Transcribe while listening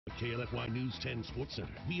KLFY News 10 Sports Center.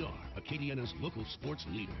 We are Acadiana's local sports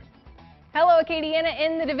leader. Hello, Acadiana.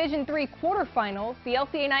 In the Division III quarterfinals, the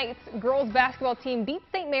LCA Knights girls basketball team beat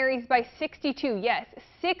St. Mary's by 62. Yes,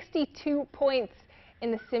 62 points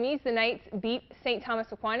in the semis. The Knights beat St. Thomas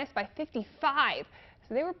Aquinas by 55.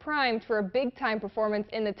 So they were primed for a big-time performance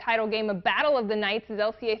in the title game. A battle of the Knights as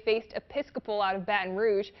LCA faced Episcopal out of Baton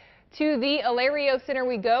Rouge. To the Alario Center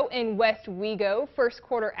we go in West Wego. First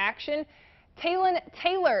quarter action. Taylon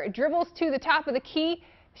Taylor dribbles to the top of the key.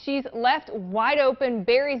 She's left wide open,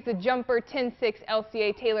 buries the jumper, 10-6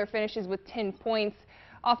 LCA. Taylor finishes with 10 points.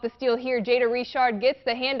 Off the steal here, Jada Richard gets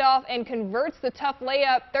the handoff and converts the tough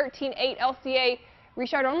layup, 13-8 LCA.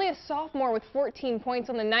 Richard, only a sophomore, with 14 points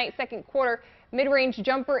on the night. Second quarter, mid-range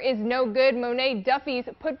jumper is no good. Monet Duffy's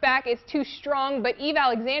putback is too strong, but Eve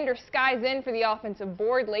Alexander skies in for the offensive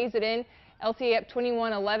board, lays it in. LCA up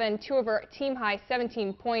 21-11, two of her team-high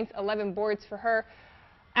 17 points, 11 boards for her.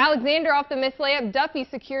 Alexander off the missed layup. Duffy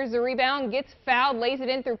secures the rebound, gets fouled, lays it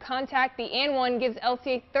in through contact. The and one gives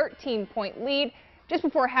LCA 13-point lead. Just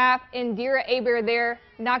before half, Indira Aber there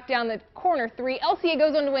knocked down the corner three. LCA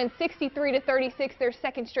goes on to win 63-36, their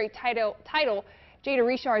second straight title. Jada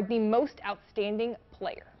Richard, the most outstanding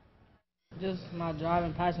player. Just my drive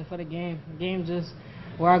and passion for the game. The game just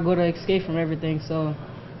where I go to escape from everything. So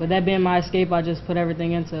with that being my escape, I just put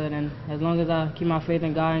everything into it. And as long as I keep my faith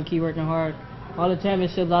in God and keep working hard, all the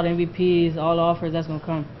championships, all the MVPs, all the offers, that's going to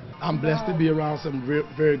come. I'm blessed to be around some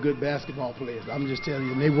very good basketball players. I'm just telling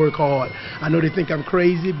you, and they work hard. I know they think I'm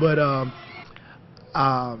crazy, but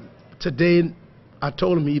today I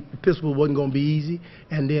told them Episcopal wasn't going to be easy.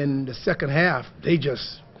 And then the second half,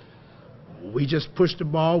 we just pushed the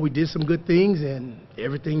ball. We did some good things, and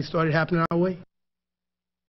everything started happening our way.